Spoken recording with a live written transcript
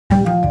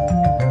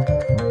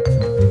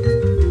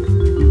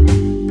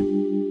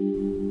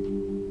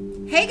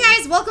Hey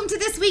guys, welcome to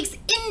this week's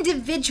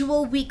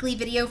individual weekly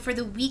video for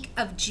the week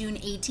of June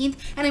 18th.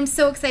 And I'm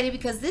so excited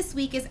because this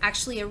week is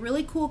actually a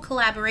really cool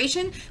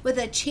collaboration with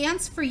a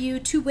chance for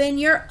you to win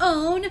your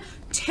own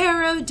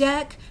tarot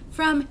deck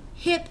from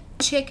Hip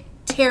Chick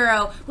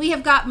Tarot. We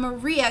have got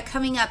Maria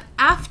coming up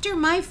after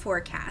my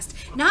forecast,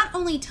 not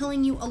only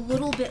telling you a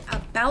little bit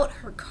about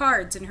her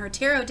cards and her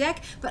tarot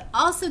deck, but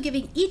also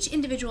giving each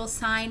individual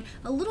sign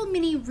a little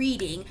mini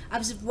reading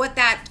of what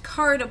that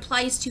card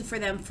applies to for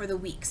them for the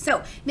week.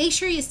 So make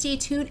sure you stay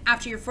tuned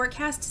after your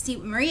forecast to see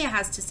what Maria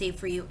has to say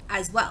for you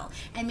as well.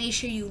 And make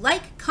sure you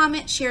like,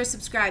 comment, share,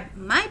 subscribe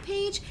my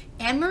page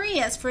and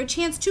Maria's for a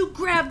chance to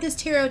grab this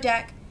tarot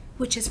deck,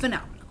 which is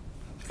phenomenal.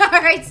 All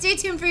right, stay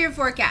tuned for your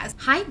forecast.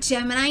 Hi,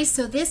 Gemini.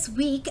 So this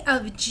week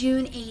of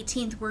June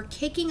 18th, we're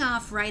kicking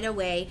off right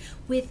away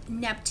with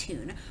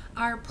Neptune,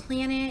 our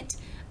planet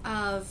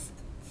of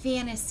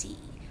fantasy,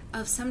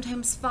 of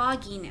sometimes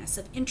fogginess,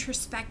 of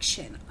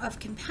introspection, of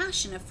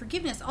compassion, of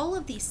forgiveness, all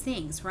of these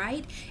things,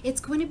 right? It's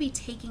going to be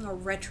taking a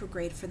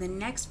retrograde for the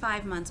next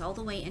 5 months, all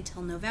the way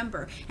until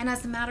November. And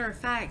as a matter of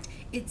fact,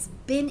 it's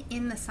been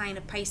in the sign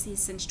of Pisces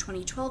since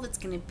 2012. It's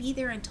going to be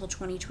there until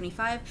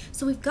 2025.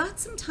 So we've got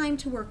some time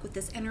to work with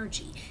this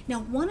energy.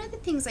 Now, one of the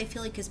things I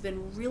feel like has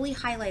been really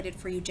highlighted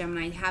for you,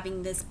 Gemini,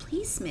 having this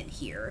placement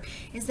here,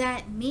 is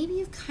that maybe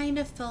you've kind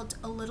of felt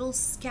a little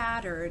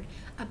scattered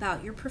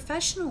about your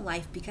professional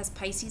life because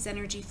Pisces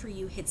energy for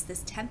you hits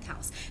this 10th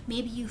house.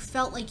 Maybe you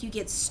felt like you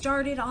get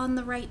started on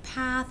the right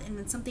path and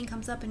then something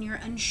comes up and you're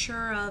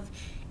unsure of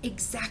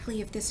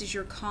exactly if this is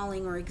your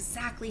calling or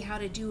exactly how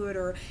to do it,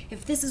 or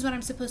if this is what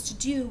I'm supposed to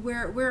do,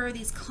 where are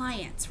these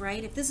clients,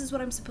 right? If this is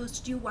what I'm supposed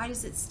to do, why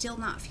does it still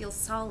not feel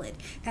solid?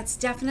 That's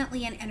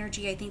definitely an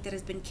energy I think that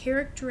has been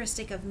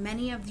characteristic of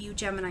many of you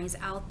Geminis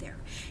out there.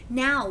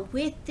 Now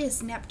with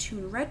this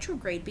Neptune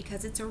retrograde,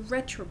 because it's a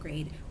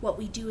retrograde, what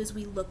we do is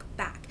we look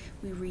back,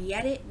 we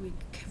re-edit, we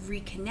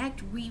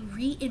reconnect, we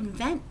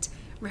reinvent.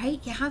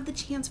 Right? You have the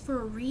chance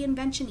for a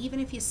reinvention.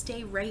 Even if you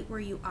stay right where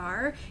you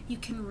are, you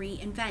can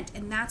reinvent.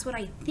 And that's what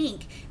I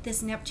think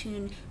this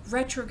Neptune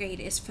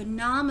retrograde is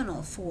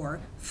phenomenal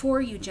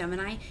for you,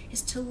 Gemini,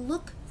 is to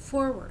look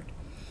forward.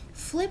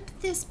 Flip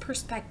this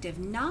perspective,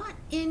 not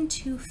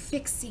into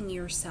fixing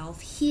yourself,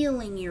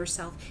 healing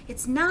yourself.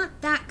 It's not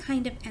that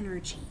kind of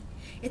energy.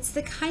 It's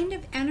the kind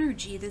of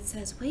energy that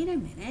says, wait a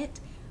minute,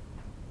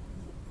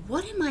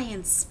 what am I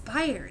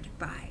inspired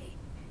by?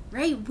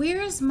 Right?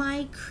 Where's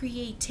my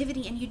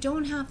creativity? And you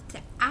don't have to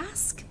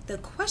ask the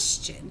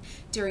question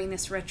during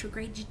this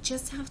retrograde. You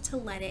just have to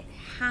let it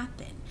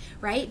happen,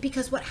 right?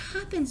 Because what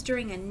happens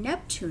during a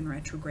Neptune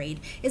retrograde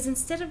is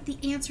instead of the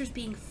answers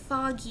being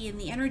foggy and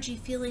the energy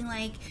feeling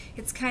like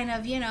it's kind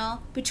of, you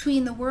know,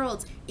 between the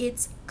worlds,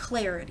 it's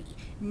clarity.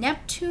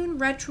 Neptune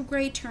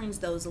retrograde turns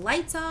those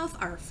lights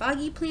off. Our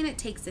foggy planet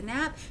takes a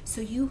nap. So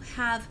you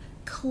have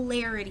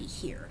clarity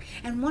here.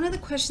 And one of the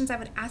questions I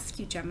would ask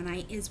you,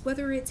 Gemini, is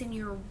whether it's in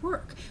your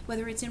work,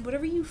 whether it's in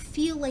whatever you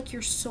feel like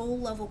your soul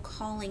level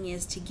calling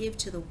is to give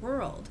to the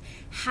world,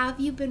 have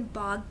you been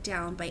bogged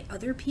down by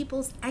other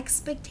people's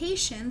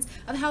expectations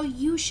of how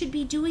you should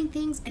be doing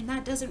things, and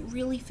that doesn't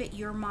really fit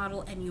your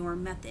model and your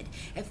method?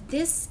 If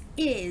this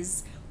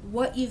is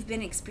what you've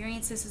been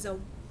experiencing, this is a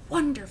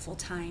wonderful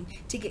time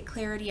to get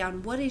clarity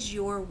on what is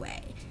your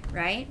way,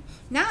 right?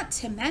 Not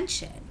to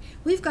mention,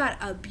 we've got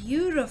a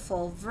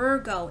beautiful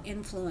Virgo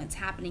influence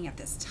happening at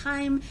this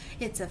time.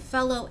 It's a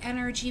fellow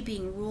energy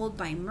being ruled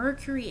by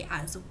Mercury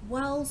as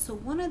well. So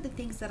one of the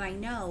things that I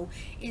know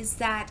is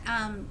that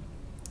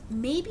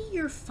maybe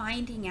you're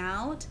finding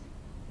out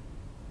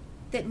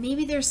that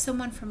maybe there's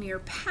someone from your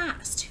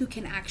past who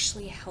can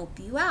actually help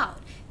you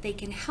out. They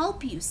can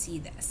help you see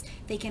this.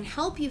 They can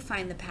help you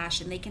find the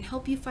passion. They can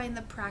help you find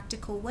the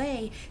practical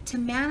way to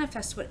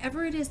manifest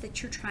whatever it is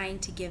that you're trying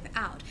to give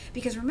out.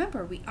 Because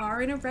remember, we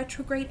are in a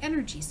retrograde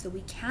energy, so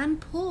we can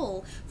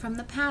pull from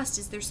the past.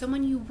 Is there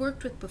someone you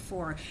worked with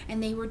before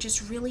and they were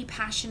just really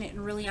passionate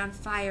and really on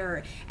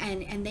fire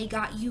and they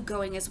got you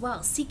going as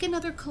well? Seek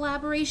another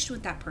collaboration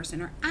with that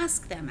person or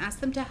ask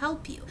them to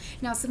help you.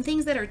 Now, some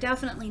things that are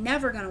definitely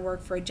never going to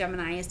work for a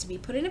Gemini is to be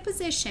put in a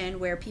position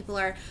where people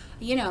are,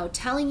 you know,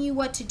 telling you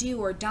what to do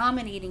or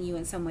dominating you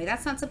in some way.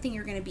 That's not something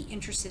you're going to be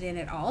interested in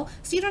at all.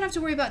 So you don't have to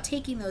worry about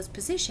taking those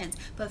positions,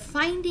 but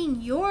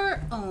finding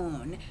your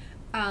own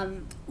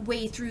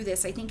way through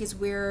this, I think, is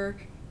where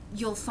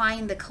you'll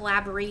find the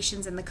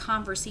collaborations and the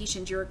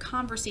conversations. You're a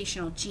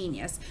conversational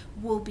genius,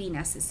 will be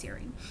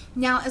necessary.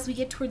 Now, as we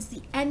get towards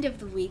the end of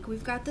the week,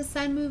 we've got the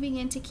sun moving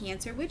into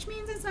Cancer, which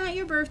means it's not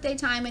your birthday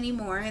time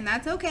anymore, and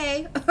that's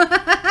okay.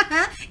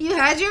 you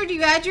had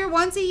your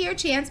once a year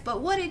chance, but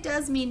what it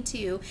does mean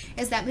too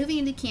is that moving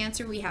into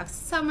Cancer, we have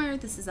summer.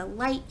 This is a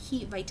light,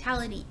 heat,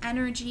 vitality,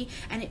 energy,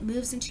 and it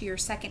moves into your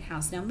second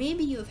house. Now,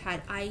 maybe you have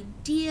had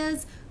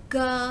ideas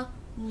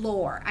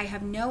galore. I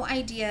have no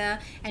idea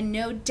and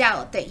no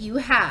doubt that you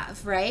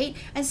have, right?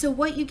 And so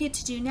what you get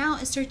to do now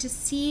is start to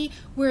see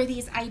where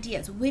these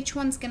ideas, which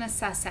one's going to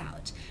suss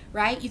out,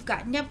 right? You've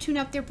got Neptune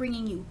up there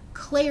bringing you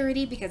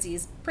clarity because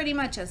he's pretty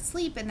much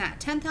asleep in that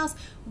 10th house.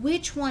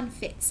 Which one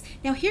fits?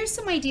 Now, here's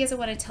some ideas I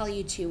want to tell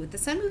you too. With the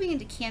sun moving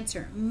into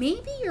Cancer,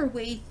 maybe your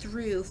way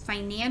through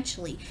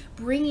financially,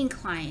 bringing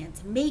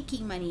clients,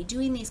 making money,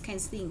 doing these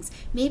kinds of things.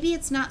 Maybe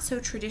it's not so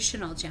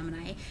traditional,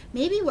 Gemini.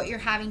 Maybe what you're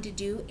having to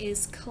do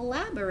is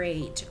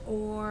collaborate,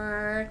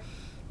 or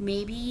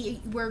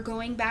maybe we're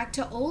going back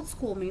to old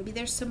school. Maybe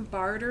there's some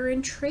barter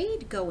and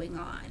trade going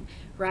on,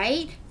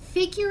 right?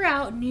 Figure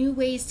out new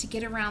ways to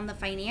get around the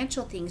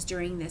financial things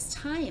during this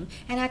time.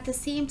 And at the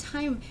same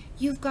time,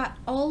 you've got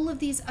all of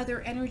these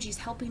other energies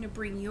helping to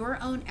bring your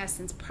own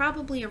essence,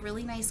 probably a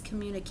really nice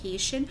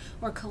communication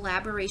or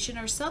collaboration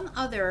or some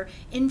other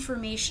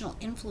informational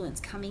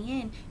influence coming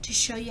in to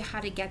show you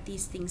how to get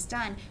these things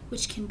done,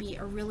 which can be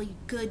a really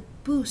good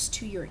boost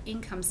to your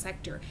income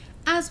sector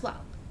as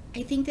well.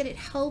 I think that it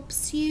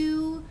helps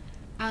you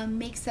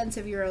make sense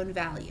of your own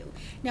value.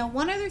 Now,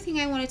 one other thing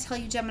I want to tell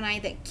you, Gemini,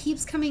 that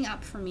keeps coming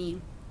up for me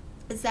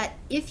is that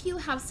if you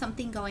have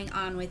something going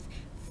on with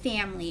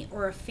family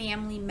or a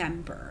family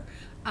member,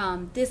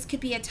 this could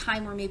be a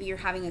time where maybe you're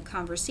having a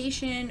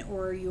conversation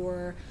or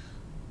you're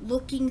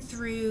looking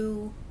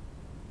through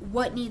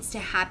what needs to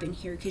happen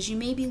here, because you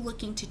may be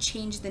looking to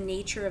change the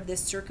nature of this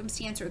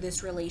circumstance or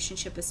this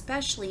relationship,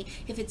 especially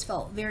if it's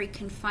felt very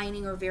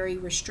confining or very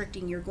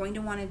restricting. You're going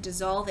to want to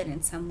dissolve it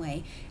in some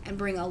way and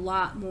bring a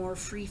lot more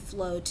free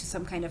flow to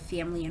some kind of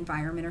family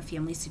environment or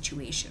family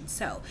situation.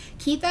 So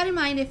keep that in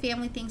mind if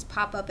family things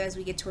pop up as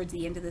we get towards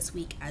the end of this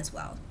week as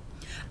well.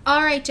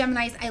 All right,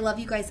 Geminis, I love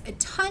you guys a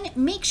ton.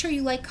 Make sure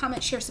you like,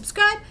 comment, share,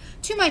 subscribe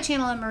to my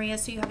channel and Maria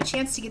so you have a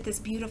chance to get this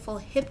beautiful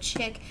Hip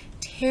Chick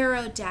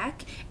tarot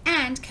deck.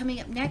 And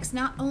coming up next,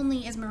 not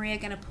only is Maria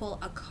going to pull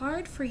a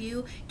card for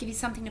you, give you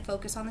something to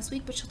focus on this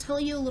week, but she'll tell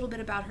you a little bit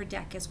about her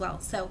deck as well.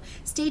 So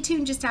stay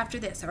tuned just after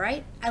this, all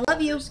right? I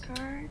love you.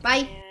 Card,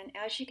 bye. And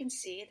as you can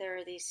see, there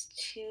are these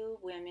two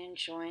women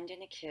joined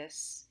in a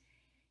kiss,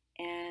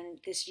 and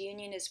this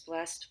union is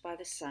blessed by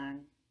the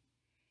sun.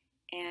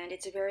 And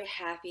it's a very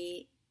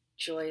happy,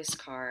 joyous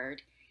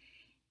card.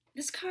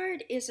 This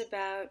card is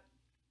about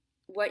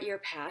what you're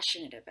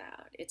passionate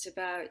about. It's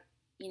about,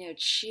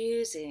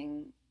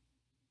 choosing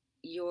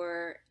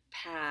your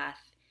path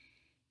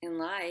in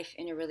life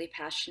in a really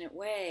passionate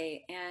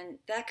way. And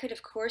that could,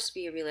 of course,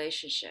 be a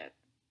relationship.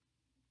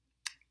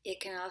 It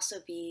can also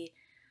be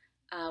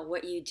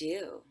what you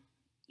do,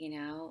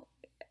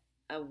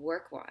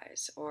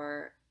 work-wise,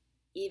 or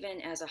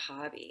even as a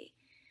hobby.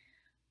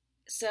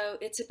 So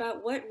it's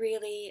about what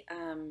really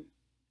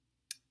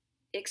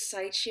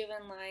excites you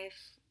in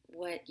life,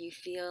 what you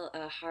feel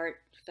a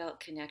heartfelt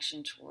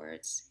connection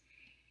towards.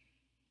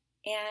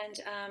 And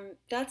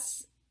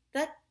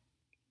that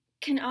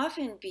can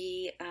often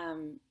be a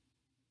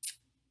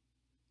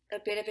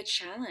bit of a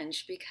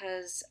challenge,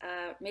 because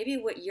maybe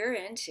what you're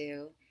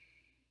into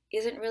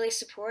isn't really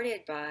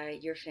supported by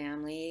your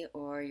family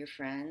or your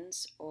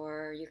friends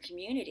or your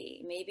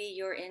community. Maybe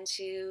you're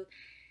into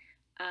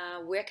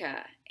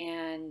Wicca,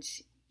 and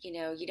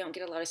you don't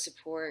get a lot of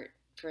support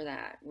for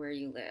that where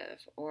you live,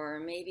 or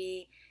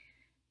maybe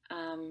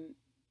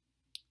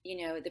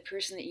the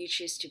person that you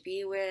choose to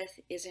be with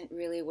isn't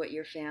really what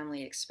your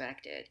family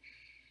expected.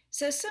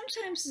 So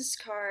sometimes this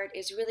card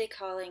is really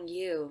calling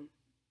you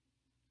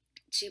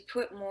to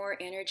put more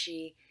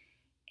energy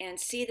and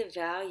see the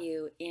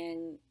value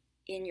in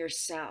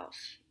yourself,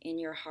 in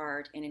your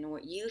heart, and in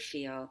what you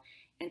feel,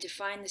 and to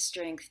find the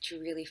strength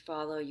to really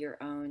follow your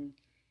own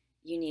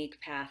unique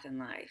path in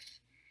life.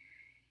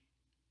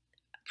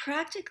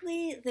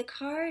 Practically, the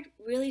card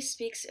really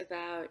speaks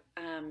about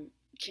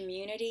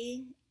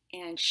community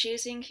and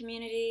choosing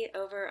community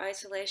over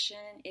isolation.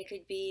 It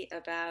could be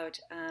about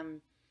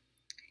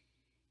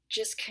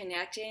just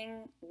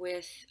connecting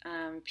with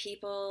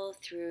people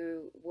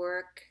through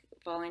work,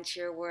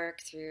 volunteer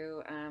work,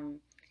 through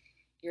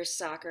your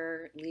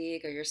soccer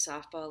league or your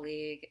softball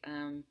league,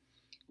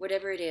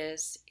 whatever it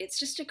is. It's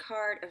just a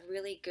card of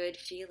really good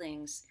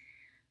feelings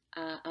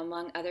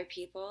among other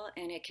people,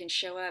 and it can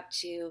show up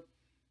to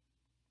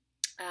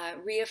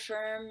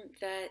reaffirm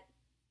that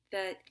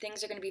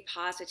things are going to be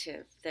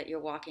positive, that you're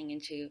walking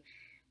into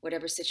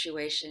whatever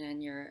situation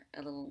and you're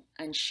a little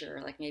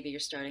unsure, like maybe you're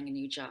starting a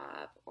new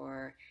job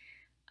or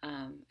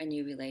a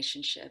new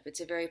relationship. It's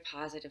a very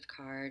positive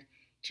card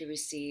to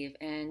receive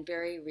and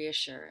very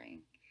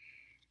reassuring.